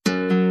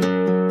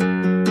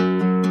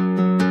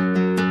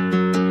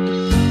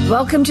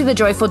Welcome to the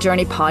Joyful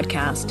Journey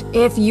podcast.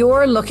 If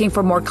you're looking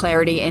for more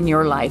clarity in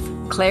your life,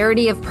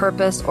 clarity of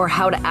purpose or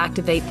how to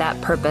activate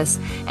that purpose,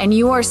 and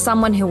you are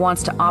someone who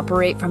wants to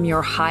operate from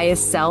your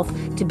highest self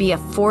to be a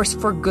force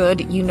for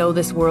good you know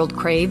this world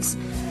craves,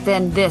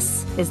 then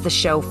this is the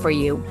show for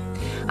you.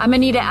 I'm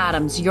Anita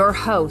Adams, your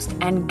host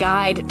and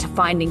guide to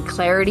finding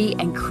clarity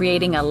and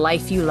creating a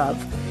life you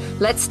love.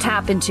 Let's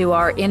tap into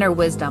our inner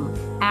wisdom,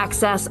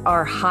 access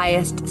our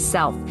highest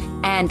self,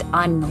 and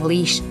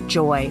unleash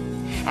joy.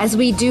 As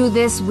we do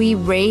this, we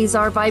raise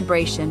our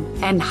vibration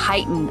and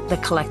heighten the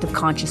collective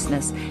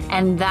consciousness.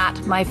 And that,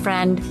 my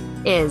friend,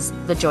 is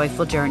the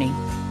joyful journey.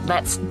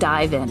 Let's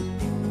dive in.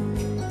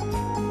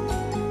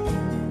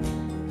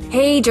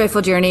 Hey,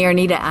 Joyful Journey,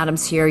 Anita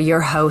Adams here,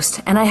 your host,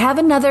 and I have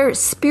another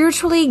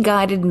spiritually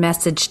guided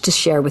message to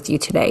share with you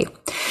today.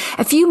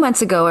 A few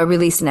months ago, I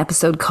released an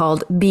episode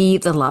called Be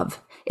the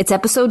Love. It's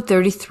episode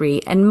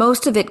 33, and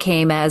most of it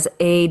came as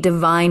a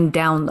divine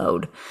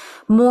download.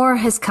 More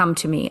has come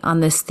to me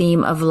on this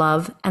theme of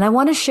love, and I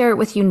want to share it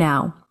with you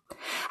now.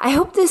 I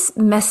hope this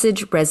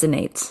message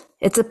resonates.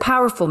 It's a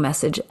powerful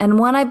message, and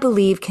one I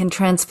believe can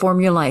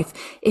transform your life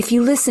if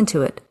you listen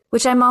to it,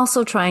 which I'm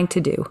also trying to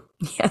do.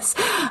 Yes,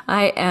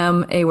 I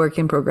am a work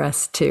in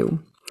progress too.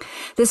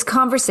 This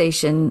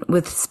conversation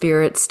with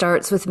Spirit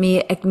starts with me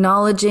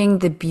acknowledging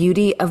the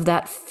beauty of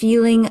that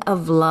feeling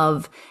of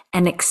love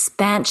and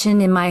expansion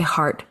in my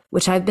heart,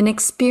 which I've been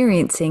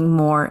experiencing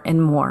more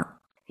and more.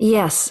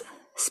 Yes,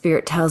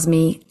 Spirit tells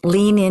me,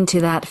 lean into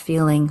that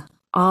feeling.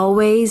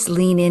 Always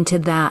lean into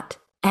that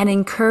and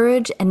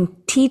encourage and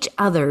teach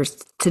others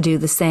to do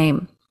the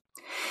same.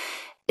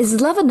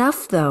 Is love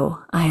enough, though,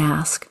 I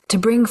ask, to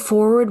bring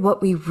forward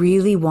what we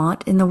really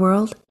want in the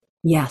world?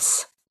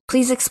 Yes.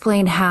 Please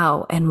explain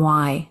how and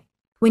why.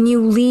 When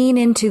you lean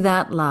into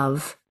that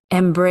love,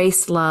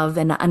 embrace love,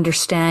 and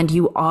understand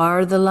you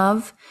are the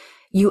love,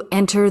 you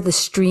enter the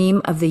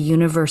stream of the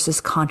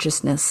universe's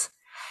consciousness.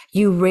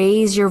 You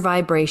raise your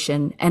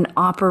vibration and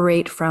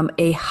operate from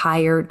a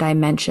higher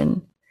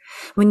dimension.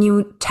 When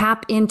you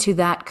tap into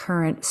that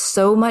current,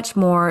 so much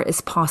more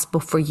is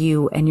possible for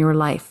you and your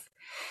life.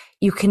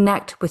 You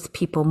connect with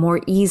people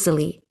more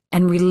easily,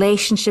 and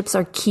relationships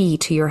are key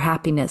to your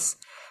happiness,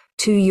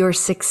 to your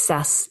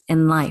success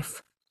in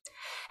life.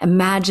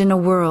 Imagine a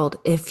world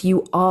if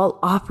you all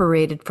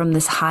operated from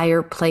this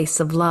higher place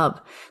of love,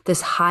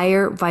 this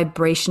higher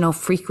vibrational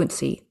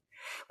frequency.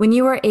 When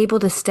you are able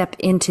to step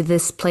into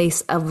this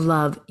place of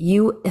love,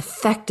 you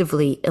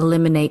effectively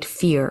eliminate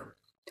fear.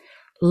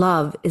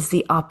 Love is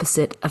the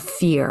opposite of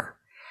fear.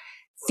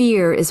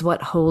 Fear is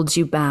what holds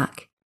you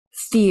back.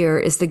 Fear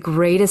is the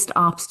greatest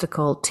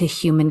obstacle to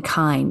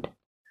humankind.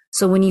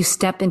 So when you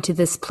step into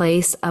this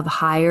place of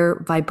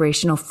higher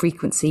vibrational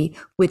frequency,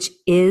 which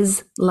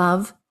is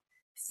love,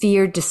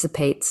 fear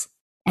dissipates,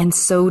 and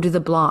so do the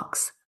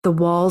blocks. The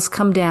walls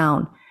come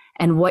down,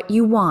 and what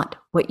you want,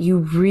 what you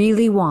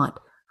really want,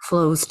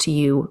 flows to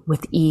you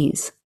with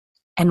ease.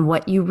 And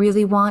what you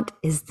really want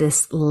is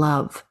this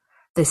love,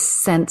 this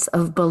sense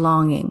of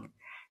belonging,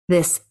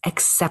 this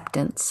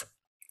acceptance.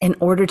 In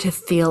order to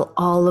feel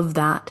all of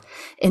that,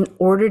 in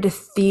order to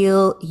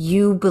feel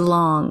you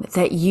belong,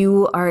 that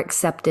you are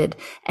accepted,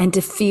 and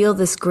to feel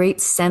this great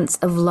sense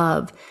of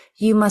love,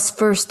 you must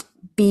first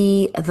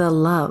be the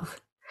love.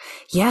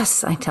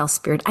 Yes, I tell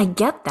Spirit, I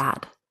get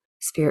that.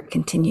 Spirit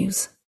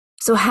continues.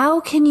 So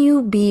how can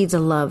you be the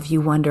love, you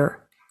wonder?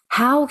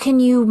 How can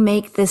you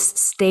make this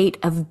state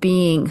of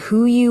being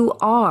who you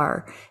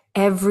are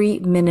every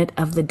minute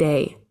of the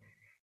day?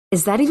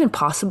 Is that even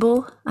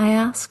possible? I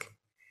ask.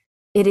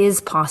 It is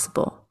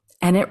possible,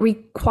 and it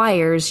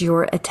requires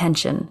your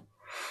attention.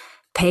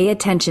 Pay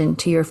attention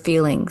to your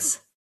feelings.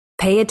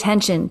 Pay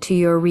attention to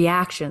your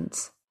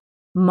reactions.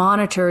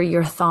 Monitor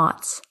your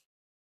thoughts.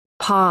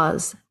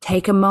 Pause,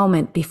 take a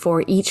moment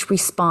before each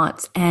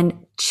response,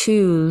 and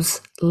choose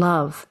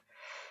love.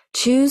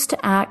 Choose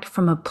to act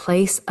from a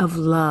place of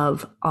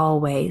love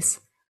always.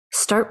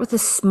 Start with the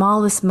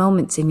smallest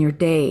moments in your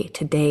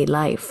day-to-day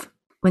life.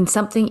 When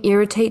something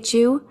irritates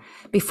you,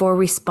 before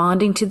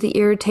responding to the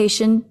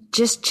irritation,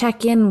 just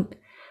check in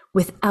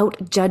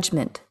without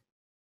judgment.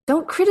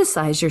 Don't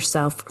criticize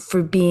yourself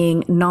for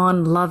being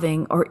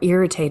non-loving or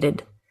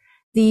irritated.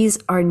 These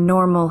are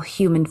normal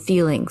human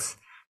feelings.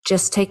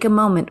 Just take a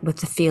moment with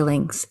the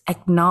feelings,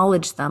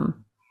 acknowledge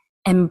them,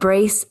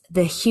 embrace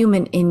the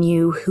human in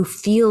you who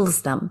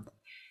feels them,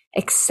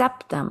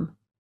 accept them,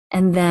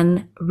 and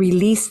then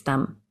release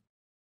them.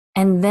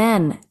 And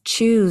then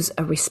choose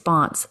a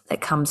response that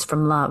comes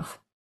from love.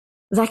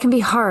 That can be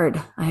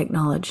hard, I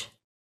acknowledge.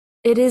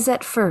 It is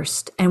at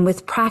first, and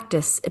with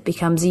practice, it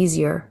becomes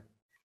easier.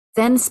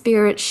 Then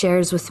Spirit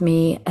shares with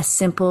me a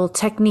simple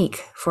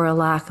technique, for a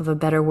lack of a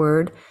better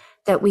word,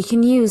 that we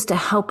can use to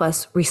help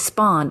us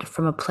respond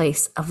from a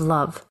place of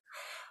love.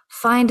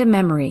 Find a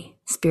memory,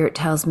 Spirit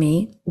tells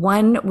me,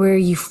 one where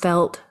you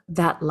felt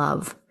that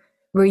love,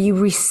 where you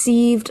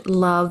received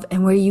love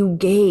and where you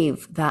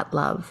gave that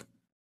love.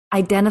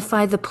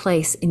 Identify the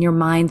place in your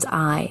mind's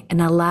eye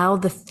and allow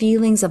the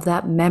feelings of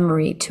that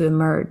memory to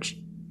emerge.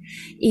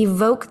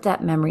 Evoke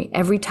that memory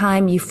every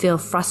time you feel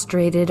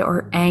frustrated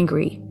or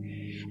angry.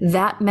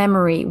 That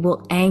memory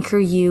will anchor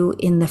you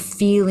in the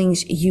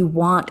feelings you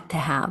want to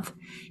have.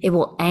 It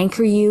will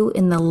anchor you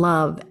in the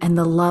love and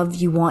the love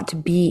you want to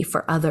be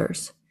for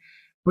others.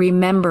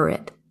 Remember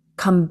it,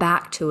 come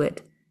back to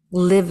it,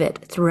 live it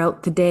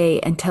throughout the day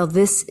until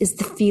this is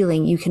the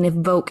feeling you can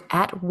evoke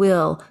at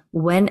will,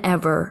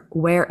 whenever,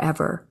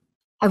 wherever.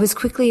 I was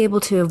quickly able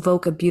to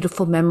evoke a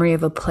beautiful memory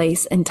of a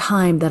place and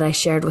time that I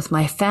shared with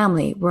my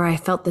family where I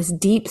felt this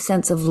deep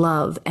sense of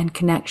love and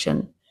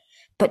connection.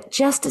 But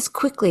just as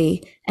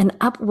quickly, an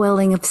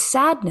upwelling of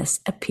sadness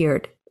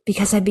appeared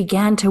because I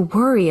began to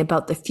worry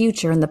about the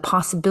future and the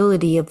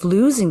possibility of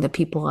losing the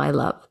people I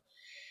love.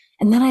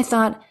 And then I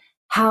thought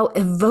how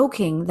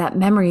evoking that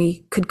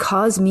memory could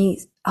cause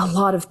me a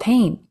lot of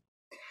pain.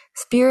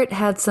 Spirit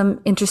had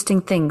some interesting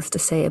things to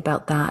say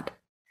about that.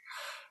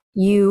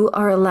 You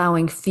are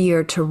allowing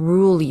fear to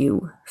rule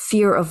you,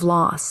 fear of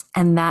loss,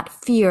 and that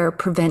fear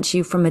prevents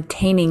you from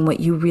attaining what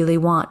you really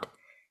want.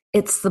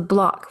 It's the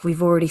block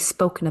we've already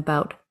spoken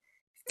about.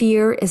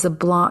 Fear is a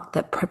block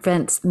that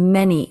prevents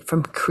many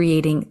from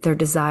creating their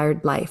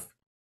desired life.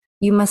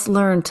 You must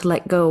learn to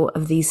let go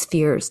of these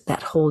fears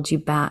that hold you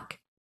back.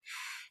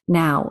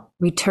 Now,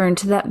 return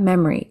to that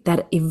memory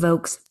that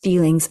evokes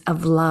feelings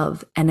of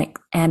love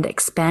and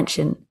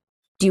expansion.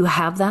 Do you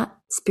have that?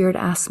 Spirit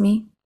asked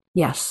me.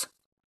 Yes.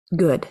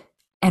 Good.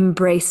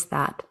 Embrace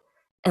that.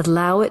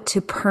 Allow it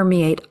to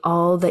permeate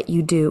all that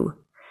you do.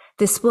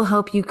 This will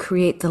help you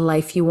create the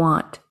life you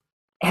want.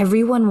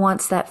 Everyone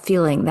wants that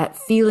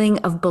feeling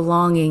of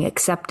belonging,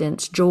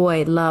 acceptance,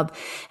 joy, love,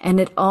 and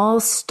it all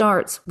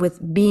starts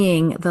with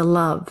being the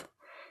love.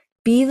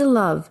 Be the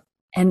love,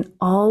 and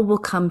all will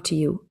come to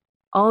you.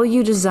 All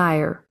you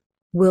desire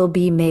will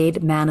be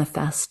made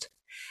manifest.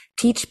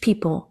 Teach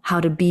people how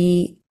to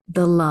be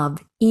the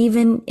love,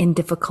 even in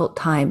difficult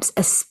times,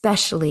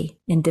 especially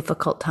in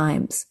difficult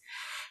times.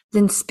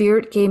 Then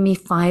Spirit gave me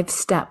 5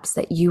 steps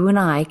that you and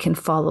I can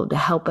follow to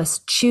help us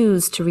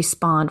choose to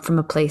respond from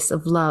a place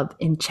of love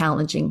in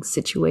challenging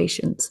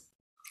situations.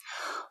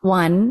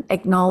 1,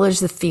 acknowledge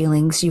the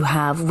feelings you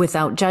have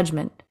without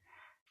judgment.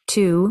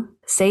 2,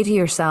 say to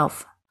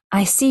yourself,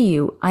 I see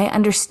you, I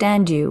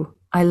understand you,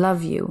 I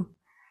love you.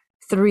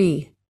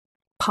 3,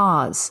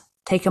 pause,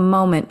 take a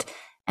moment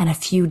and a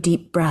few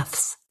deep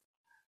breaths.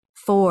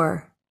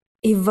 4,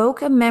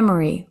 evoke a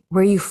memory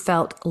where you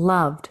felt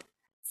loved.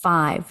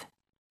 5,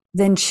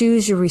 then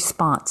choose your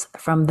response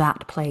from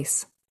that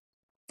place.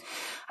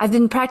 I've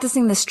been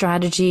practicing this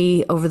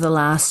strategy over the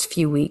last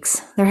few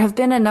weeks. There have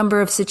been a number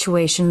of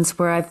situations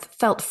where I've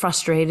felt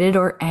frustrated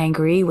or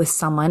angry with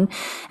someone,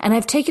 and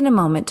I've taken a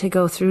moment to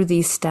go through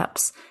these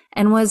steps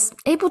and was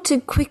able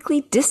to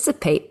quickly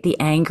dissipate the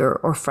anger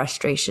or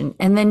frustration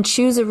and then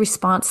choose a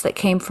response that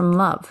came from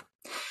love.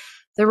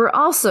 There were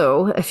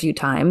also a few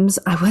times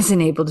I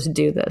wasn't able to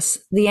do this.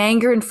 The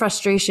anger and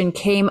frustration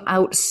came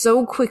out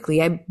so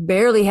quickly, I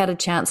barely had a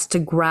chance to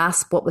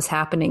grasp what was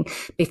happening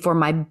before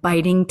my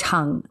biting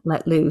tongue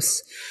let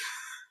loose.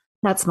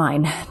 That's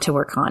mine to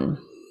work on.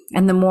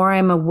 And the more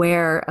I'm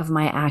aware of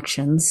my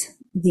actions,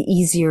 the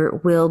easier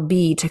it will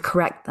be to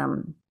correct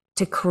them,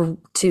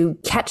 to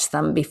catch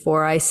them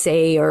before I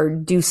say or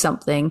do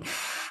something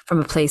from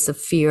a place of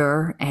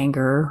fear,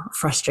 anger,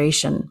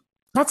 frustration.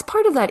 That's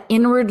part of that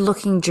inward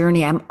looking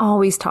journey I'm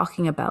always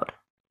talking about,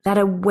 that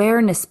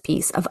awareness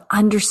piece of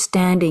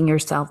understanding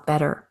yourself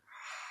better.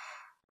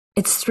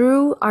 It's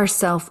through our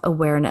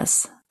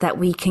self-awareness that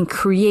we can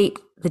create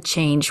the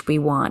change we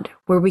want,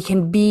 where we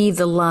can be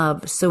the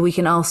love so we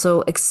can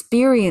also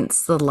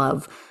experience the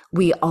love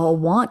we all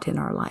want in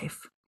our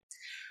life.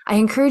 I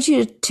encourage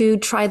you to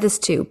try this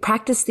too.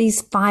 Practice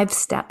these 5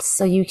 steps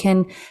so you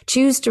can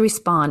choose to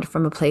respond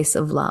from a place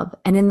of love.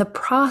 And in the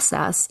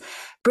process,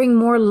 bring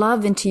more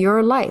love into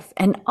your life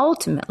and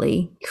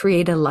ultimately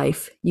create a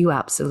life you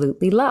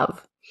absolutely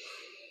love.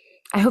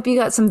 I hope you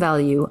got some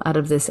value out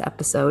of this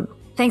episode.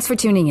 Thanks for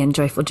tuning in,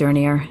 Joyful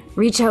Journeyer.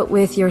 Reach out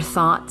with your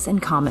thoughts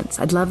and comments.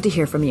 I'd love to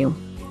hear from you,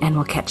 and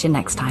we'll catch you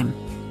next time.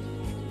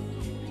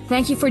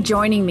 Thank you for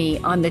joining me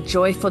on the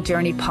Joyful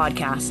Journey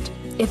podcast.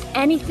 If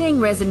anything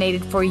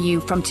resonated for you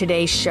from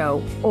today's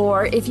show,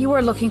 or if you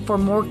are looking for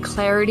more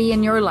clarity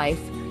in your life,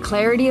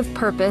 clarity of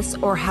purpose,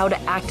 or how to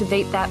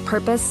activate that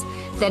purpose,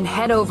 then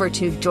head over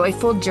to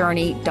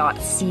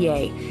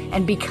joyfuljourney.ca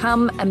and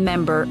become a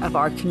member of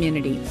our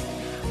community.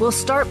 We'll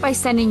start by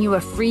sending you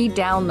a free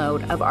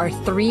download of our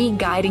 3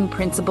 guiding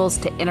principles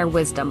to inner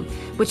wisdom,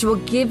 which will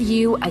give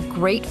you a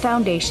great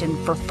foundation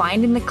for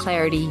finding the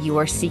clarity you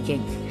are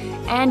seeking.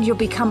 And you'll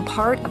become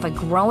part of a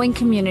growing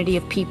community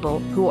of people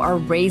who are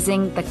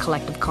raising the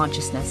collective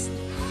consciousness.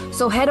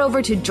 So head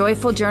over to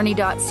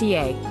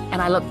joyfuljourney.ca,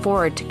 and I look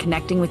forward to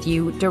connecting with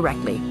you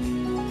directly.